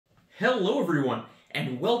Hello everyone,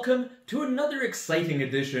 and welcome to another exciting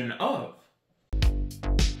edition of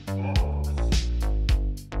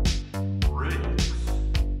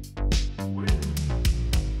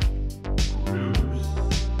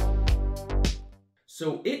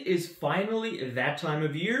So it is finally that time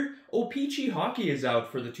of year. O-Pee-Chee hockey is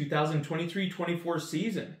out for the 2023-24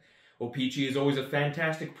 season. O-Pee-Chee is always a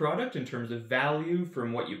fantastic product in terms of value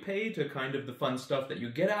from what you pay to kind of the fun stuff that you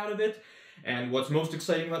get out of it. And what's most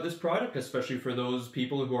exciting about this product, especially for those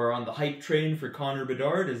people who are on the hype train for Connor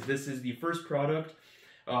Bedard, is this is the first product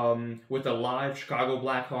with a live Chicago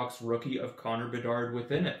Blackhawks rookie of Connor Bedard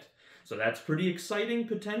within it. So that's pretty exciting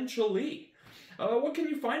potentially. What can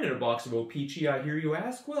you find in a box of O-Pee-Chee, I hear you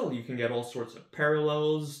ask? Well, you can get all sorts of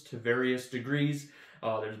parallels to various degrees.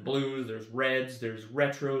 There's blues, there's reds, there's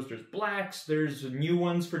retros, there's blacks, there's new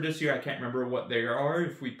ones for this year. I can't remember what they are.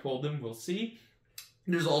 If we pull them, we'll see.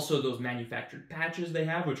 There's also those manufactured patches they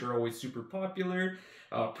have, which are always super popular.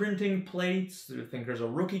 Printing plates. I think there's a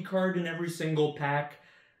rookie card in every single pack.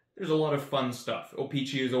 There's a lot of fun stuff.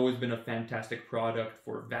 O-Pee-Chee has always been a fantastic product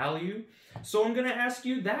for value. So I'm going to ask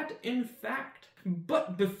you that, in fact.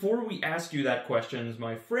 But before we ask you that question,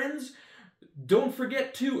 my friends, don't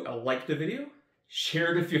forget to like the video,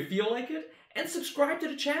 share it if you feel like it, and subscribe to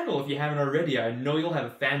the channel if you haven't already. I know you'll have a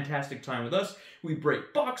fantastic time with us. We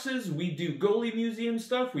break boxes, we do goalie museum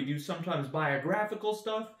stuff, we do sometimes biographical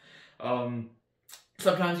stuff,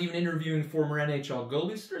 sometimes even interviewing former NHL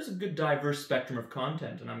goalies. There's a good diverse spectrum of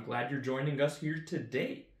content, and I'm glad you're joining us here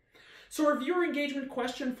today. So our viewer engagement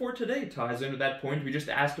question for today ties into that point we just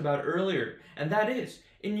asked about earlier, and that is,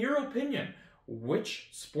 in your opinion, which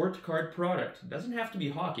sport card product, doesn't have to be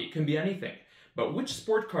hockey, it can be anything, but which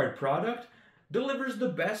sport card product delivers the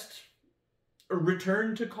best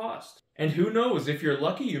return to cost? And who knows, if you're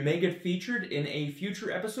lucky, you may get featured in a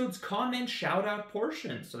future episode's comment shout-out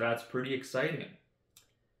portion, so that's pretty exciting.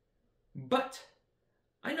 But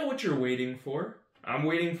I know what you're waiting for. I'm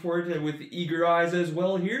waiting for it with eager eyes as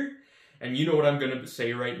well here. And you know what I'm going to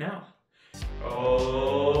say right now.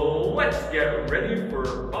 Oh, let's get ready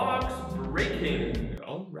for box breaking.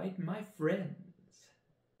 All right, my friends.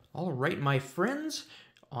 All right, my friends.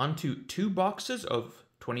 On to 2 boxes of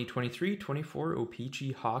 2023-24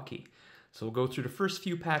 O-Pee-Chee hockey. So we'll go through the first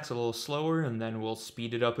few packs a little slower, and then we'll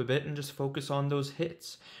speed it up a bit and just focus on those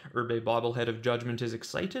hits. Herbe Bobblehead of Judgment is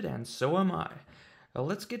excited, and so am I.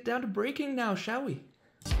 Let's get down to breaking now, shall we?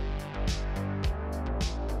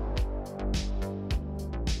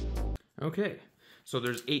 Okay, so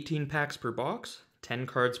there's 18 packs per box, 10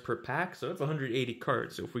 cards per pack, so that's 180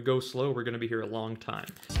 cards. So if we go slow, we're going to be here a long time.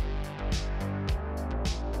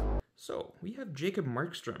 So we have Jacob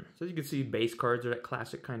Markstrom. So as you can see, base cards are that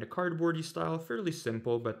classic kind of cardboardy style, fairly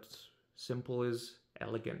simple, but simple is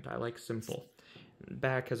elegant. I like simple.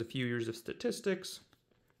 Back has a few years of statistics.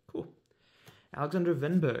 Cool. Alexander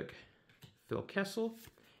Venberg, Phil Kessel,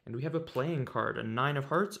 and we have a playing card, a 9 of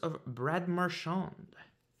Hearts of Brad Marchand.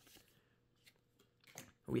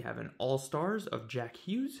 We have an All-Stars of Jack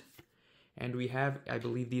Hughes, and we have, I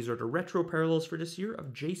believe these are the retro parallels for this year,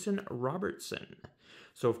 of Jason Robertson.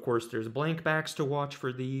 So of course there's blank backs to watch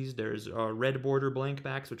for these, there's red border blank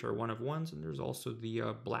backs, which are 1/1s, and there's also the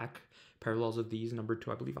black parallels of these, numbered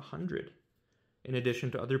to I believe 100. In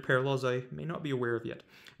addition to other parallels I may not be aware of yet.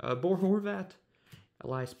 Bo Horvat,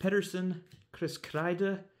 Elias Pettersson, Chris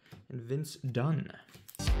Kreider, and Vince Dunn.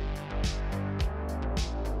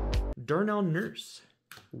 Darnell Nurse,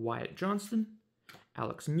 Wyatt Johnston,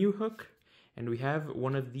 Alex Newhook, and we have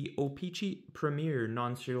one of the O-Pee-Chee Premier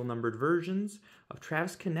non-serial numbered versions of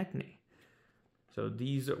Travis Konechny. So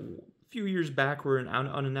these, a few years back, were an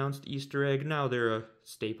unannounced Easter egg. Now they're a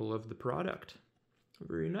staple of the product.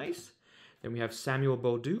 Very nice. Then we have Samuel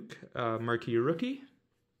Bolduc, marquee rookie,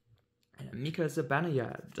 and Mika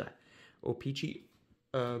Zibanejad, O-Pee-Chee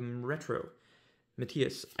retro.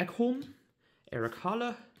 Matthias Ekholm, Eric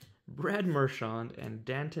Halle, Brad Marchand, and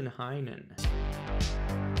Danton Heinen.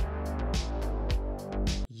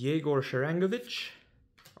 Yegor Sharangovich,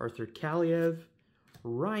 Arthur Kaliev,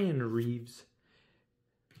 Ryan Reeves,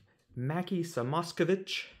 Maki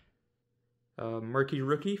Samoskevich, marquee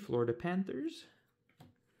rookie, Florida Panthers.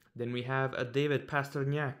 Then we have a David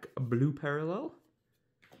Pastrnak, a blue parallel,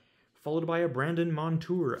 followed by a Brandon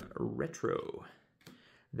Montour retro.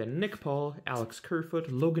 Then Nick Paul, Alex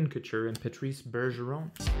Kerfoot, Logan Couture, and Patrice Bergeron.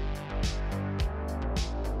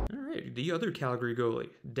 Alright, the other Calgary goalie,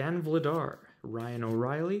 Dan Vladar, Ryan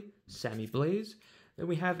O'Reilly, Sammy Blaze. Then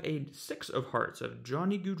we have a 6 of Hearts of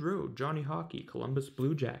Johnny Gaudreau, Johnny Hockey, Columbus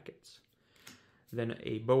Blue Jackets. Then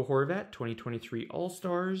a Bo Horvat 2023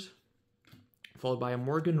 All-Stars, followed by a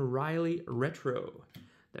Morgan Riley Retro.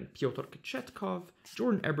 Then Pyotr Kochetkov,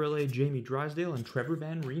 Jordan Eberle, Jamie Drysdale, and Trevor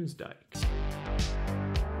Van Riemsdyk.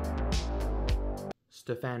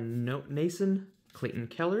 Stefan Nason, Clayton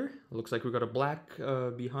Keller. Looks like we got a black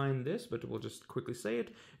behind this, but we'll just quickly say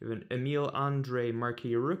it. We have an Emile Andre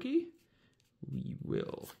Marquis rookie. We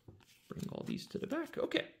will bring all these to the back.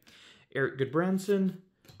 Okay. Eric Goodbranson,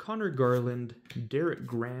 Connor Garland, Derek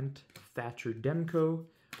Grant, Thatcher Demko,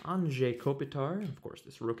 Andrzej Kopitar. Of course,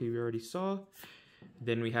 this rookie we already saw.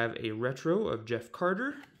 Then we have a retro of Jeff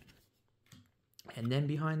Carter. And then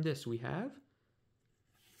behind this we have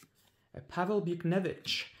a Pavel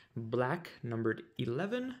Buchnevich, black, numbered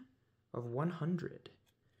 11 of 100.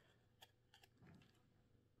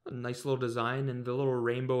 A nice little design, and the little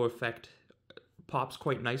rainbow effect pops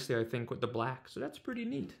quite nicely, I think, with the black. So that's pretty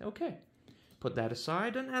neat. Okay. Put that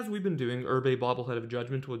aside, and as we've been doing, Urbe Bobblehead of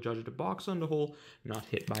Judgment will judge it a box on the hole, not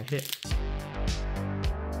hit by hit.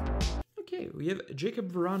 Okay, we have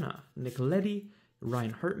Jacob Verana, Nick Leddy,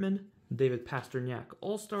 Ryan Hartman, David Pasternak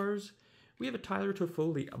All-Stars. We have a Tyler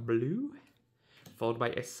Toffoli, a blue, followed by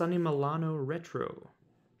a Sonny Milano retro.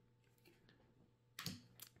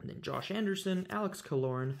 And then Josh Anderson, Alex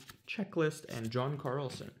Killorn, Checklist, and John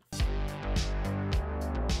Carlson.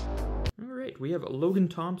 Alright, we have Logan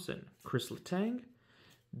Thompson, Chris Letang.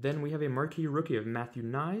 Then we have a marquee rookie of Matthew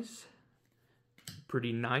Nyes.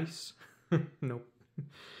 Pretty nice. Nope.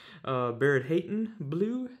 Barrett Hayton,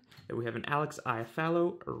 blue. Then we have an Alex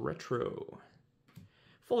Iafallo retro.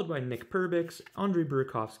 Followed by Nick Perbix, Andrei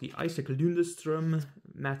Burakovsky, Isaac Lundestrom,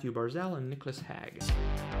 Matthew Barzal, and Nicholas Hag.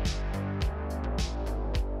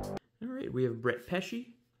 Alright, we have Brett Pesce,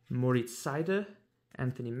 Moritz Seide,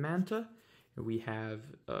 Anthony Manta. We have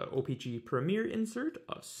O-Pee-Chee Premier insert,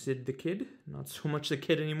 Sid the Kid, not so much the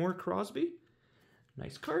kid anymore, Crosby.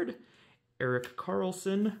 Nice card. Eric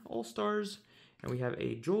Carlson, All-Stars. And we have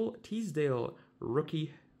a Joel Teasdale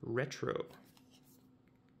rookie retro.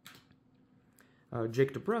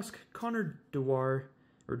 Jake DeBrusk, Connor Dewar,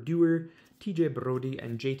 TJ Brody,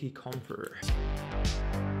 and JT Comfer.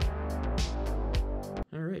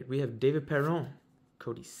 Alright, we have David Perron,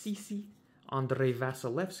 Cody Ceci, Andrei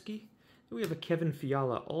Vasilevsky. We have a Kevin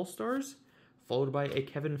Fiala All-Stars, followed by a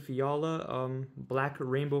Kevin Fiala black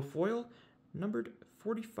rainbow foil, numbered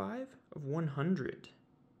 45 of 100.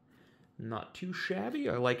 Not too shabby.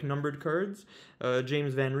 I like numbered cards.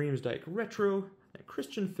 James Van Riemsdyk retro.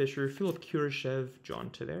 Christian Fisher, Philip Kurashev, John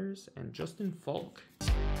Tavares, and Justin Falk.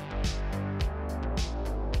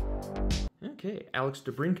 Okay, Alex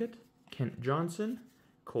DeBrincat, Kent Johnson,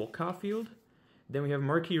 Cole Caulfield. Then we have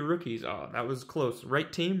marquee rookies. Oh, that was close.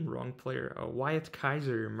 Right team, wrong player. Wyatt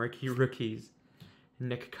Kaiser, marquee rookies.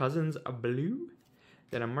 Nick Cousins, a blue.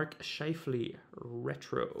 Then a Mark Scheifele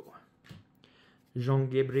retro.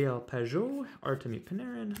 Jean-Gabriel Pajot, Artemi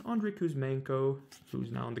Panarin, Andrei Kuzmenko,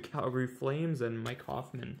 who's now in the Calgary Flames, and Mike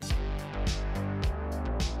Hoffman.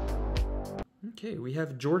 Okay, we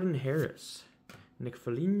have Jordan Harris, Nick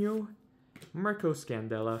Foligno, Marco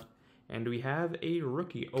Scandella, and we have a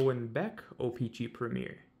rookie, Owen Beck, O-Pee-Chee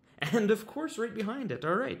Premier. And of course, right behind it,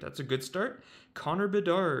 alright, that's a good start, Connor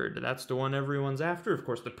Bedard. That's the one everyone's after. Of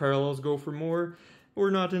course, the parallels go for more. We're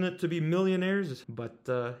not in it to be millionaires, but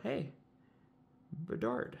hey.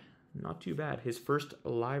 Bedard, not too bad. His first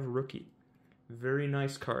live rookie. Very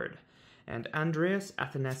nice card. And Andreas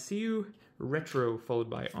Athanasiou, retro, followed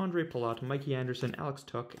by Andre Palat, Mikey Anderson, Alex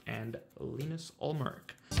Tuck, and Linus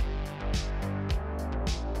Ullmark.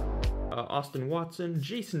 Austin Watson,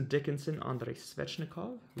 Jason Dickinson, Andrei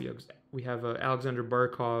Svechnikov. We have Alexander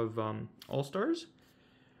Barkov All-Stars,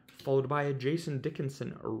 followed by a Jason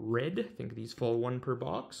Dickinson red. I think these fall one per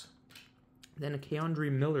box. Then a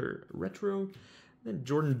Keandre Miller retro. Then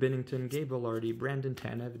Jordan Binnington, Gabe Velarde, Brandon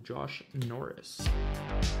Tanev, Josh Norris.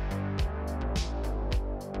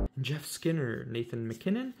 Jeff Skinner, Nathan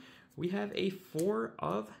McKinnon. We have a 4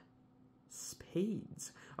 of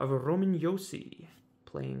spades of Roman Josi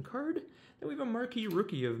playing card. Then we have a marquee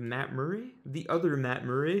rookie of Matt Murray, the other Matt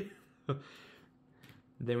Murray.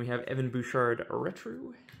 Then we have Evan Bouchard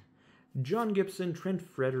retro. John Gibson, Trent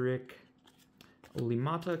Frederick,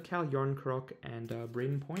 Limata, Cal Yarncroc, and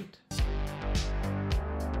Braden Point.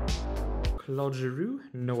 Claude Giroux,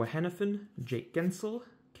 Noah Hennepin, Jake Gensel,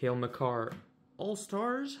 Cale Makar,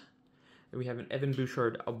 All-Stars. Then we have an Evan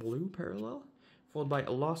Bouchard, a blue parallel, followed by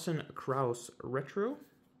a Lawson Krause retro,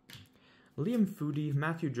 Liam Foodie,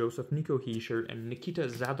 Matthew Joseph, Nico Hischier, and Nikita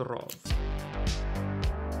Zadorov.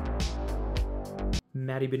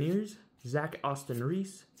 Matty Beniers, Zach Austin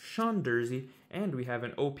Reese, Sean Dursey, and we have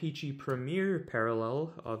an O-Pee-Chee Premier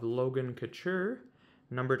parallel of Logan Couture,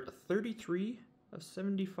 numbered 33 of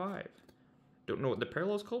 75. Don't know what the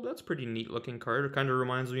parallel is called, but that's a pretty neat looking card. It kind of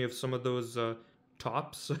reminds me of some of those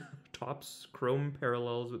Topps Chrome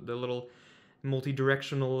parallels with the little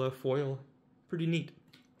multi-directional foil. Pretty neat.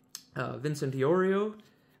 Vincent Iorio,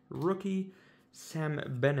 rookie. Sam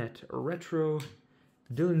Bennett, retro.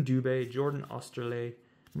 Dylan Dubé, Jordan Osterley,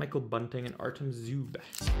 Michael Bunting, and Artem Zub.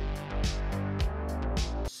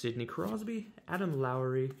 Sidney Crosby, Adam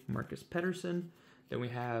Lowry, Marcus Pettersson. Then we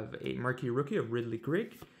have a marquee rookie of Ridley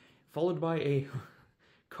Greig, followed by a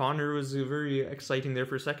Connor was very exciting there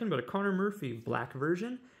for a second, but a Connor Murphy black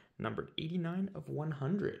version, numbered 89 of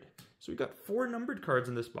 100. So we got 4 numbered cards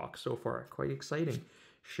in this box so far. Quite exciting.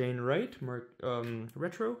 Shane Wright,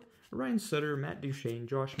 retro. Ryan Sutter, Matt Duchene,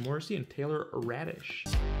 Josh Morrissey, and Taylor Radish.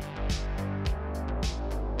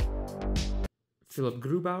 Philip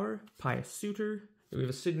Grubauer, Pius Suter. Then we have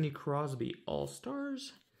a Sidney Crosby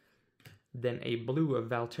All-Stars. Then a blue of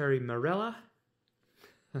Valtteri Marella.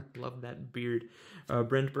 Love that beard.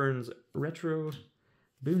 Brent Burns retro.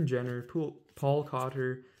 Boone Jenner, Paul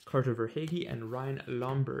Cotter, Carter Verhaeghe, and Ryan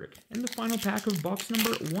Lomberg. And the final pack of box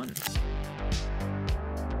number 1.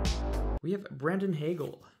 We have Brandon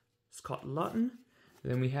Hagel, Scott Lawton.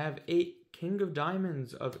 Then we have a King of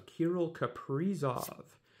Diamonds of Kirill Kaprizov,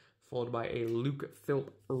 followed by a Luke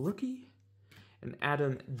Philp rookie, an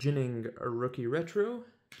Adam Ginning rookie retro,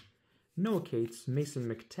 Noah Cates, Mason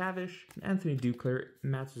McTavish, Anthony Duclair,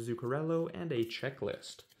 Matt Zuccarello, and a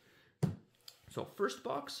checklist. So first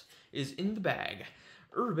box is in the bag.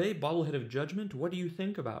 Urbe, Bobblehead of Judgment, what do you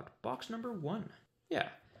think about box number 1? Yeah,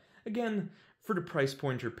 again, for the price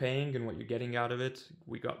point you're paying and what you're getting out of it,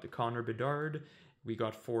 we got the Connor Bedard, we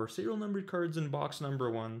got 4 serial numbered cards in box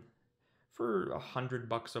number 1 for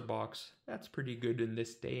 $100 a box. That's pretty good in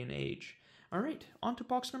this day and age. All right, on to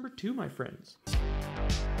box number 2, my friends.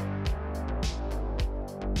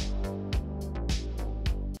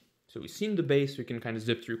 So we've seen the base, we can kind of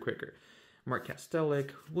zip through quicker. Mark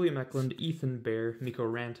Kastelik, William Eklund, Ethan Bear, Mikko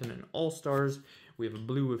Rantanen, and All-Stars. We have a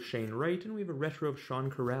blue of Shane Wright, and we have a retro of Sean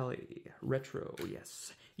Corrali. Retro,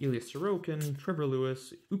 yes. Ilya Sorokin, Trevor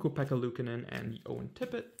Lewis, Ukko-Pekka Luukkonen, and Owen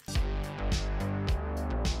Tippett.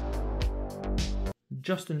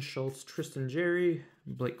 Justin Schultz, Tristan Jarry,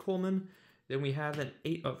 Blake Coleman. Then we have an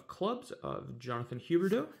 8 of clubs of Jonathan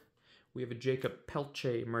Huberdeau. We have a Jacob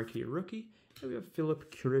Pelche marquee rookie. And we have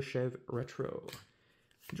Philip Kurashev retro.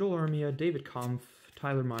 Joel Armia, David Kampf,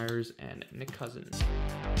 Tyler Myers, and Nick Cousins.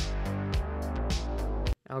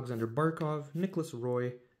 Alexander Barkov, Nicholas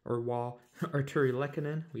Roy, Arturi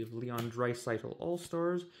Lehkonen. We have Leon Draisaitl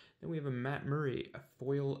All-Stars. Then we have a Matt Murray, a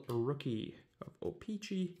foil rookie of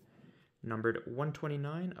O-Pee-Chee, numbered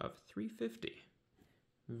 129 of 350.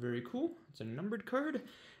 Very cool. It's a numbered card.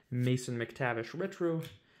 Mason McTavish retro.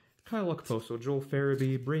 Kyle Okposo, Joel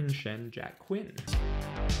Farabee, Bryn Shen, Jack Quinn.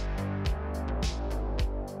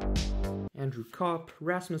 Andrew Kopp,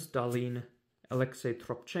 Rasmus Dahlin, Alexei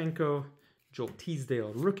Tropchenko, Joel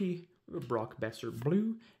Teasdale rookie, we have a Brock Besser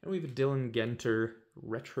blue, and we have a Dylan Genter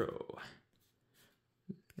retro.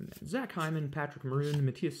 And then Zach Hyman, Patrick Maroon,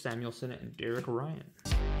 Matthias Samuelsson, and Derek Ryan.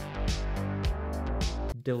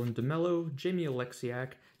 Dylan DeMello, Jamie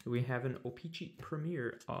Alexiak, we have an O-Pee-Chee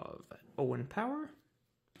premiere of Owen Power,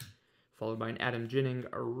 followed by an Adam Ginning,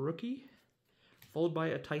 a rookie, followed by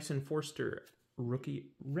a Tyson Forster rookie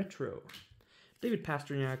retro. David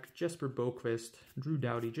Pasternak, Jesper Boqvist, Drew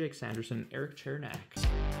Doughty, Jake Sanderson, Eric Chernak.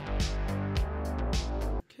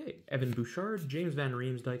 Okay, Evan Bouchard, James Van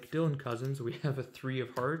Riemsdyk, Dylan Cousins. We have a 3 of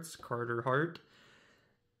hearts, Carter Hart.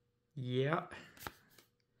 Yeah.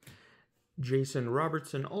 Jason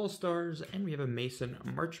Robertson, All-Stars. And we have a Mason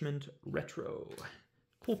Marchment retro.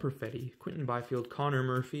 Cole Perfetti, Quinton Byfield, Connor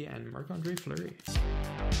Murphy, and Marc-Andre Fleury.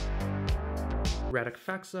 Radek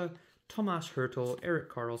Faksa, Tomas Hertel, Eric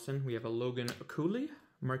Carlson. We have a Logan Cooley,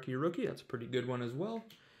 marquee rookie. That's a pretty good one as well.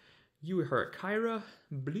 Yuhara Kyra,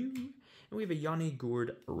 blue. And we have a Yanni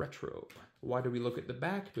Gourde retro. Why do we look at the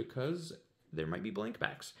back? Because there might be blank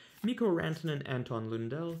backs. Mikko Rantanen, Anton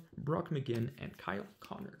Lundell, Brock McGinn, and Kyle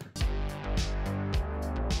Connor.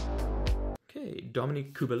 Okay,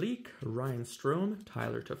 Dominic Kubalik, Ryan Strome,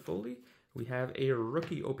 Tyler Toffoli. We have a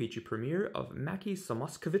rookie O-Pee-Chee premiere of Maki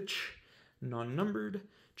Samoskevich, non-numbered.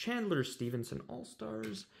 Chandler Stevenson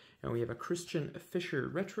All-Stars, and we have a Christian Fisher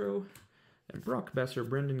retro, and Brock Besser,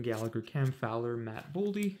 Brendan Gallagher, Cam Fowler, Matt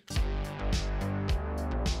Boldy,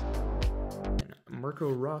 and Marco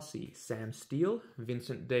Rossi, Sam Steele,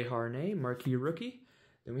 Vincent Desharnais, marquee rookie.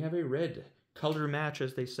 Then we have a red color match,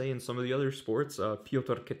 as they say in some of the other sports,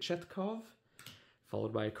 Pyotr Kachetkov,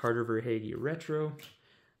 followed by Carter Verhaeghe retro,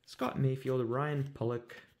 Scott Mayfield, Ryan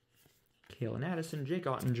Pullock, Kalen Addison, Jake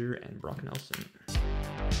Ottinger, and Brock Nelson.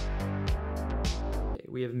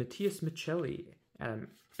 we have Matthias Michelli,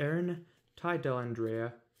 Aaron Ty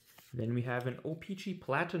Dellandrea. Then we have an O-Pee-Chee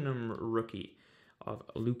Platinum rookie of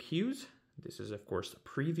Luke Hughes. This is, of course, a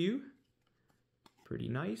preview. Pretty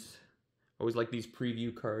nice. Always like these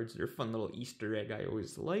preview cards. They're a fun little Easter egg I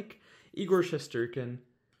always like. Igor Shesterkin,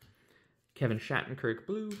 Kevin Shattenkirk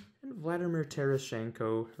Blue, and Vladimir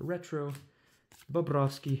Tereshchenko Retro,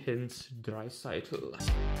 Bobrovsky Hintz Draisaitl.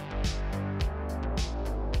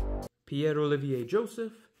 Pierre-Olivier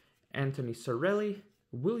Joseph, Anthony Cirelli,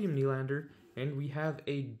 William Nylander, and we have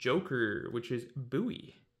a Joker, which is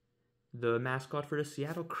Bowie, the mascot for the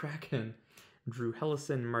Seattle Kraken. Drew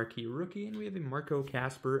Hellison, marquee rookie, and we have a Marco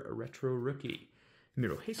Casper, a retro rookie.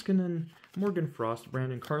 Miro Heiskanen, Morgan Frost,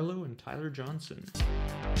 Brandon Carlo, and Tyler Johnson.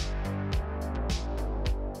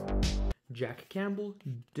 Jack Campbell,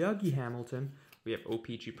 Dougie Hamilton. We have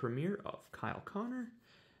O-Pee-Chee Premier of Kyle Connor.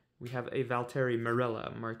 We have a Valtteri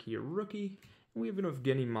Marella, marquee rookie. And we have an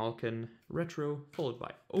Evgeny Malkin, retro, followed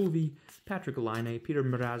by Ovi, Patrick Laine, Peter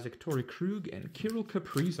Mrazek, Torrey Krug, and Kirill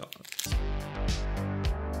Kaprizov.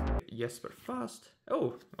 Jesper Fast.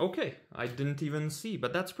 Oh, okay. I didn't even see,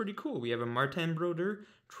 but that's pretty cool. We have a Martin Brodeur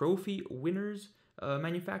Trophy Winners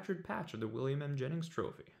manufactured patch of the William M. Jennings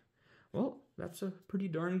Trophy. Well, that's a pretty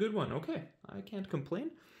darn good one. Okay, I can't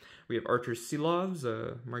complain. We have Archer Silovs,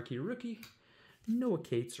 marquee rookie, Noah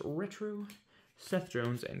Cates retro, Seth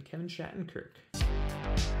Jones, and Kevin Shattenkirk.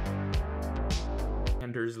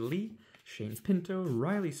 Anders Lee, Shane Pinto,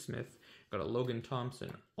 Riley Smith. Got a Logan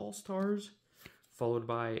Thompson All-Stars, followed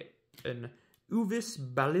by an Uvis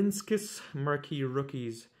Balinskis marquee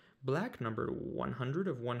rookies black, number 100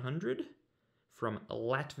 of 100 from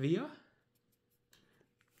Latvia.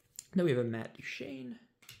 Then we have a Matt Duchene,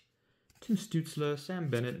 Tim Stutzla, Sam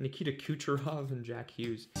Bennett, Nikita Kucherov, and Jack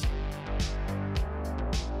Hughes.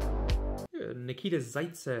 Nikita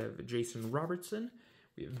Zaitsev, Jason Robertson.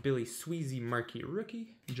 We have Billy Sweezy marquee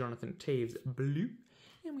rookie, Jonathan Taves blue,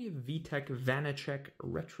 and we have Vitek Vanacek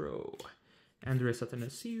retro. Andres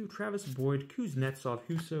Athanasiou, Travis Boyd, Kuznetsov,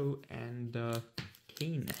 Huso, and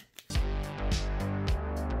Kane.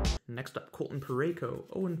 Next up, Colton Parayko,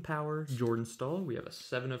 Owen Power, Jordan Stahl. We have a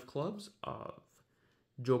 7 of clubs of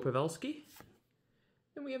Joe Pavelski.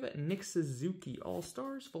 Then we have a Nick Suzuki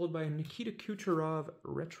All-Stars, followed by a Nikita Kucherov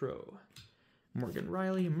retro. Morgan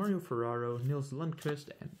Riley, Mario Ferraro, Nils Lundqvist,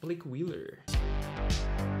 and Blake Wheeler.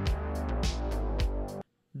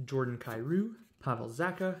 Jordan Kyrou, Pavel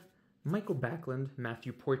Zacha, Michael Backlund,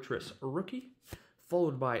 Matthew Poitras rookie,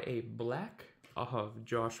 followed by a black of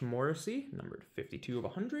Josh Morrissey, numbered 52 of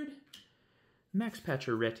 100. Max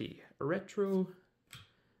Pacioretty, retro.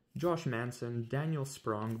 Josh Manson, Daniel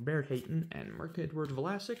Sprong, Barrett Hayton, and Mark-Edward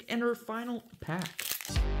Vlasic, and our final pack.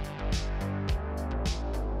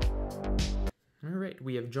 Alright,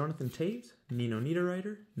 we have Jonathan Taves, Nino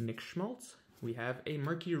Niederreiter, Nick Schmaltz. We have a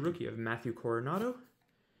marquee rookie of Matthew Coronado.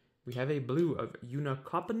 We have a blue of Una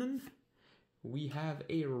Koppanen. We have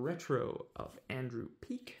a retro of Andrew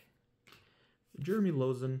Peak, Jeremy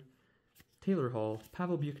Lozen, Taylor Hall,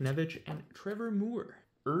 Pavel Buchnevich, and Trevor Moore.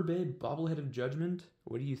 Urbe Bobblehead of Judgment.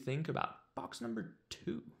 What do you think about box number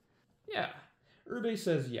 2? Yeah, Urbe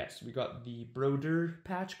says yes. We got the Brodeur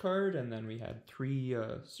patch card, and then we had 3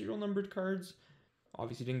 serial numbered cards.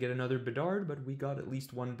 Obviously didn't get another Bedard, but we got at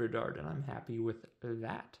least one Bedard, and I'm happy with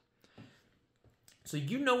that. So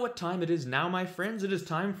you know what time it is now, my friends. It is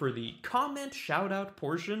time for the comment shout-out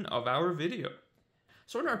portion of our video.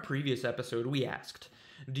 So in our previous episode, we asked,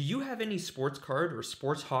 do you have any sports card or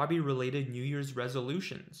sports hobby related New Year's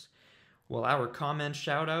resolutions? Well, our comment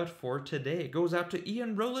shout-out for today goes out to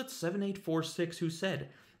Ian Rowlett7846, who said,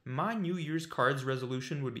 my New Year's cards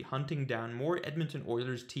resolution would be hunting down more Edmonton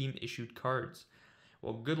Oilers team-issued cards.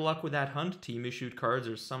 Well, good luck with that hunt. Team-issued cards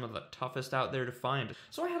are some of the toughest out there to find.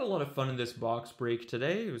 So I had a lot of fun in this box break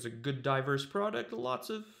today. It was a good, diverse product, lots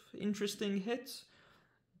of interesting hits.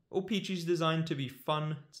 O-Pee-Chee's designed to be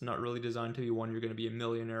fun. It's not really designed to be one you're going to be a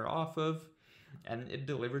millionaire off of. And it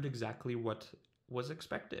delivered exactly what was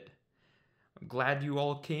expected. I'm glad you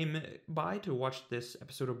all came by to watch this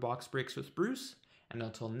episode of Box Breaks with Bruce. And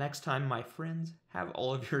until next time, my friends, have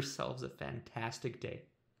all of yourselves a fantastic day.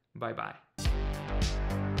 Bye-bye.